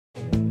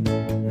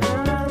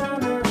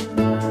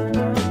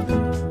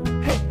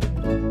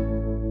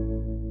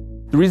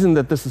The reason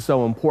that this is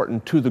so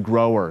important to the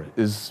grower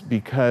is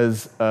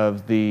because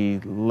of the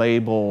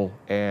label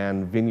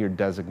and vineyard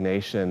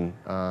designation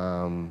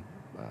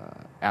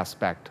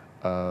aspect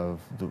of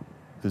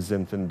the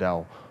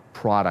Zinfandel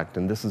product.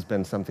 And this has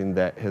been something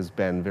that has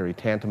been very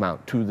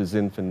tantamount to the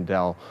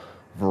Zinfandel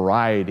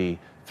variety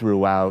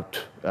throughout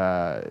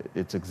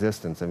its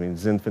existence. I mean,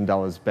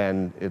 Zinfandel has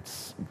been,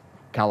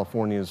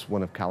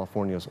 one of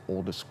California's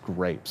oldest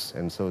grapes,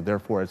 and so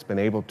therefore it's been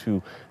able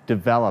to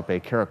develop a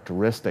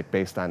characteristic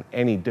based on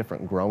any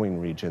different growing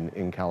region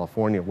in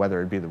California,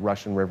 whether it be the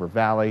Russian River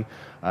Valley,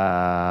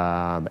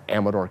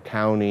 Amador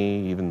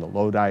County, even the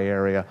Lodi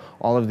area.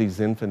 All of these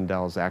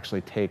Zinfandels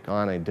actually take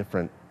on a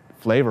different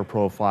flavor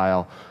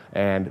profile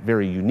and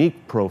very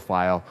unique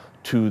profile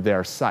to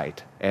their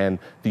site. And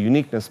the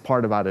uniqueness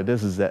part about it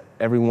is that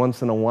every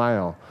once in a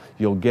while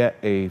you'll get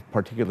a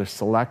particular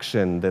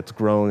selection that's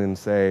grown in,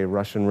 say,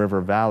 Russian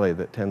River Valley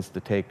that tends to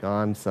take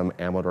on some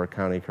Amador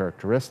County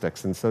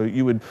characteristics. And so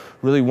you would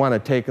really want to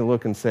take a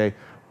look and say,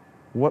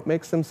 what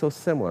makes them so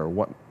similar?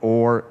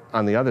 Or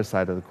on the other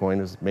side of the coin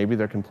is maybe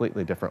they're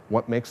completely different.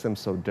 What makes them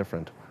so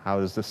different? How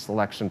is this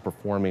selection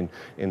performing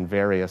in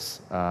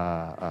various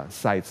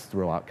sites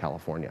throughout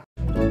California?